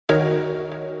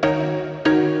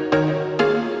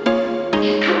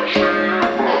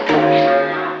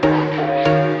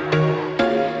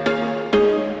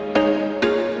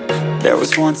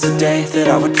was once a day that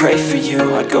I would pray for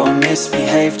you. I'd go and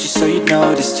misbehave just so you'd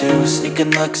notice too.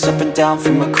 Sneaking looks up and down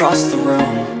from across the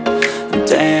room. And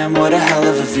damn, what a hell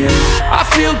of a view. I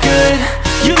feel good,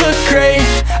 you look great,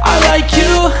 I like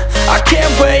you, I can't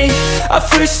wait. A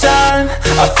first time,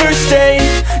 a first date,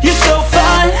 you're so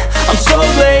fine, I'm so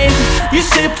late. You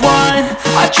sip wine,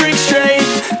 I drink straight,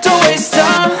 don't waste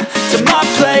time to my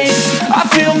place. I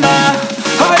feel my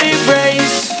heart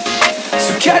erase,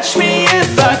 so catch me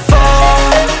if I fall.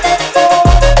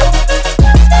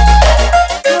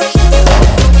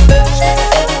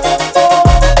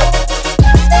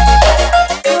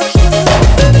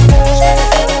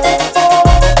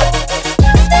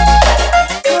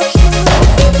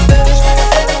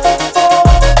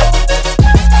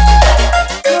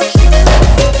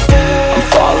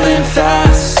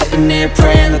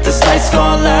 Praying that this night's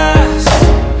gonna last.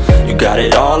 You got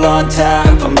it all on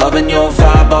tap, I'm loving your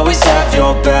vibe, always have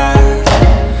your back.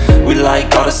 We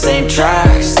like all the same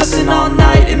tracks, listen all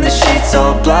night in the sheets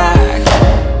all black.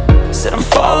 Said I'm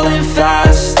falling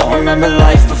fast, don't remember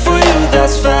life before you,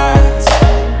 that's fact.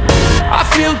 I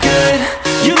feel good,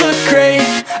 you look great,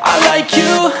 I like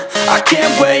you, I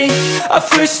can't wait. A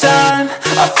first time,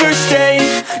 a first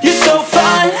date, you're so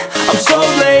fine, I'm so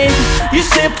late. You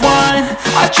sip wine,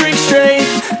 I drink straight,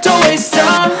 don't waste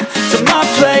time to my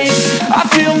place. I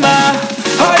feel my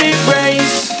heart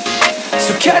erase,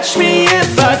 so catch me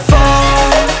if I fall.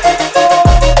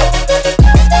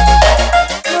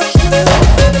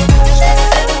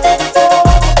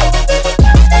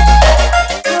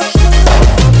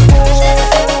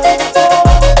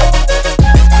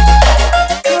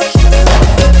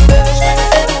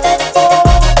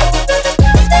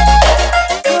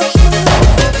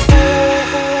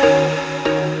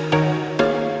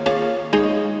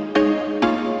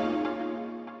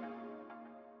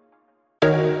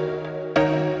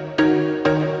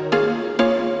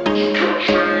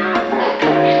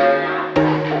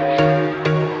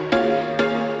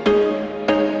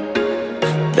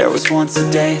 Once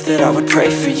a day that I would pray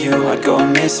for you. I'd go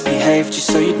and misbehave just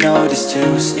so you'd notice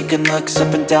too. Sneaking looks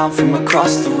up and down from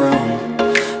across the room.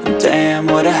 And damn,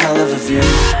 what a hell of a view.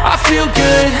 I feel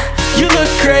good, you look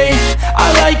great,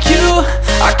 I like you,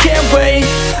 I can't wait.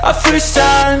 A first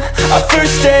time, a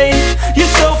first date,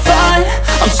 you're so fine,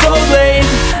 I'm so late.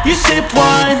 You sip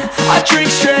wine, I drink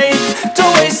straight,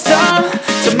 don't waste time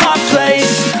to my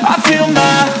place. I feel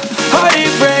my heart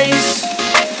erase,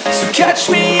 so catch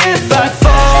me if I fall.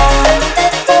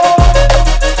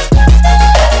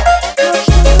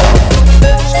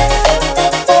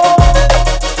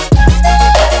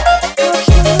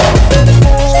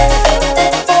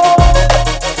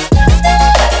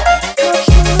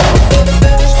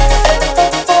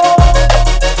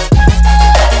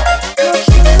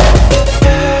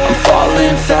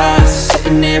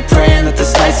 Praying that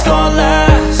this night's gonna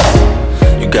last.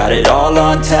 You got it all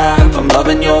on tap, I'm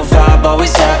loving your vibe,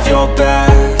 always have your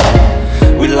back.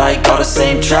 We like all the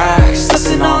same tracks,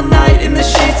 listen all night in the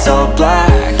sheets all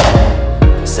black.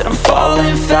 Said I'm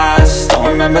falling fast, don't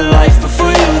remember life before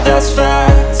you, that's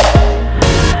fact.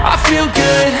 I feel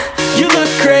good, you look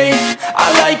great, I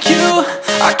like you,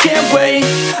 I can't wait.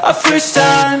 A first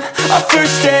time, a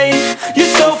first date,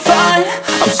 you're so fine,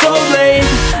 I'm so late.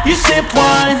 You sip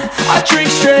wine, I drink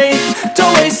straight,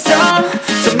 don't waste time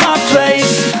to my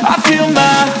place. I feel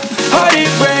my heart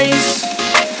erase,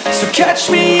 so catch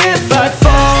me if I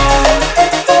fall.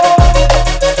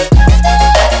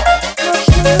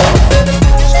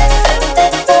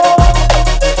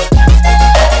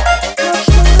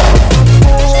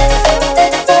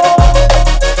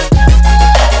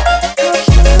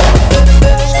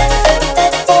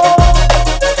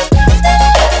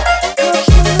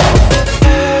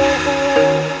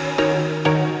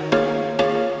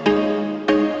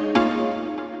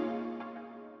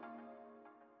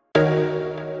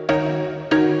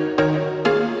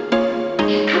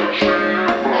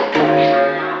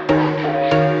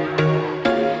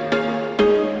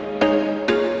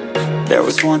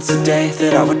 Once a day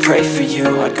that I would pray for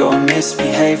you. I'd go and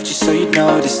misbehave just so you'd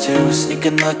notice too.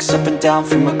 Sneaking looks up and down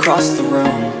from across the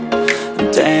room.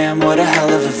 And damn, what a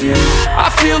hell of a view. I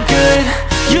feel good,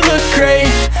 you look great,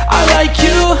 I like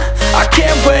you, I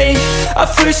can't wait. A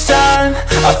first time,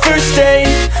 a first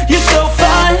date, you're so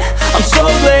fine, I'm so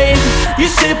late. You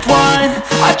sip wine,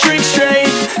 I drink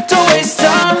straight, don't waste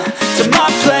time to my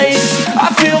place. I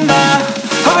feel my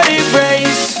heart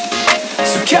erase,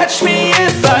 so catch me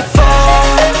if I fall.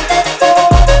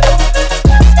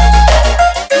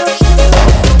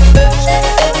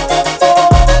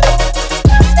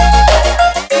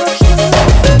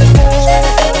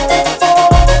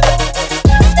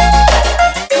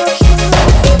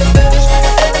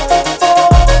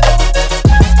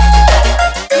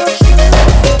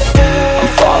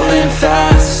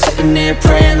 sitting here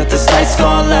praying that this night's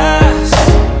gonna last.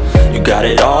 You got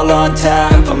it all on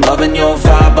tap, I'm loving your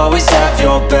vibe, always have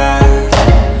your back.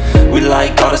 We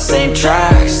like all the same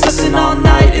tracks, listen all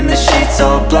night in the sheets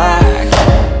all black.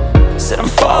 Said I'm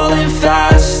falling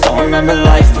fast, don't remember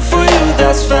life before you,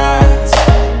 that's fact.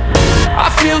 I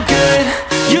feel good,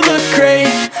 you look great,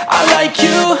 I like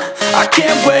you, I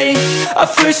can't wait. A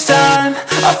first time,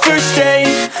 a first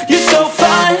date, you're so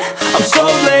fine, I'm so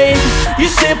late. You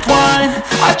sip wine,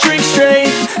 I drink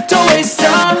straight, don't waste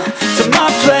time to my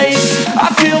place.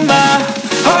 I feel my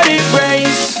heart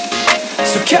erase,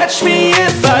 so catch me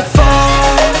if I fall.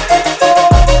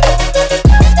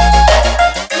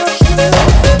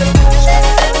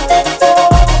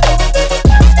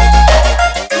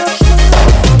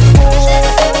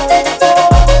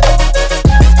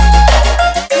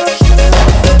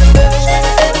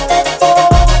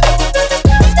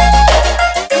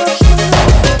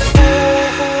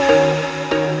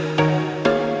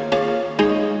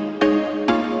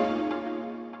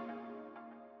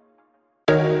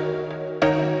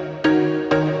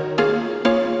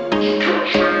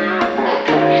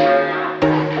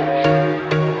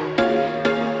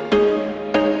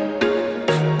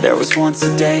 Once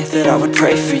a day that I would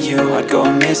pray for you, I'd go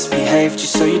and misbehave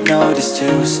just so you'd notice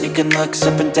too. Sneaking looks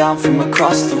up and down from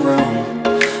across the room,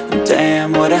 and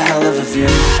damn, what a hell of a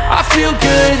view. I feel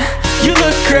good, you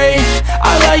look great,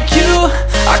 I like you,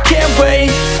 I can't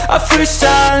wait. A first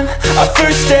time, a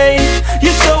first date,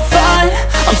 you're so fine,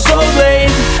 I'm so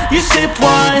late. You sip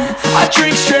wine, I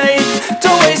drink straight,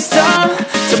 don't waste time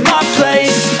to my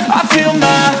place. I feel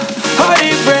my heart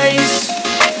erase,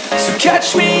 so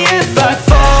catch me if I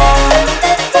fall.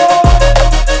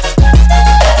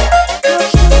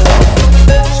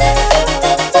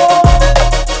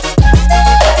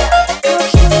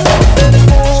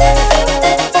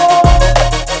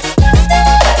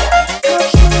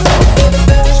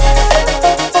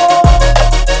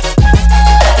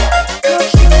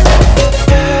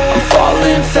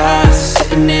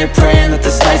 Praying that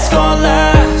this night's gonna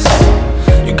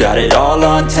last. You got it all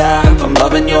on tap, I'm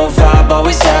loving your vibe,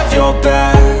 always have your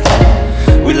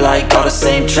back. We like all the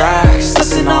same tracks,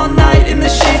 listen all night in the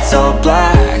sheets all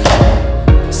black.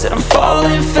 Said I'm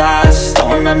falling fast,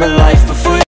 don't remember life before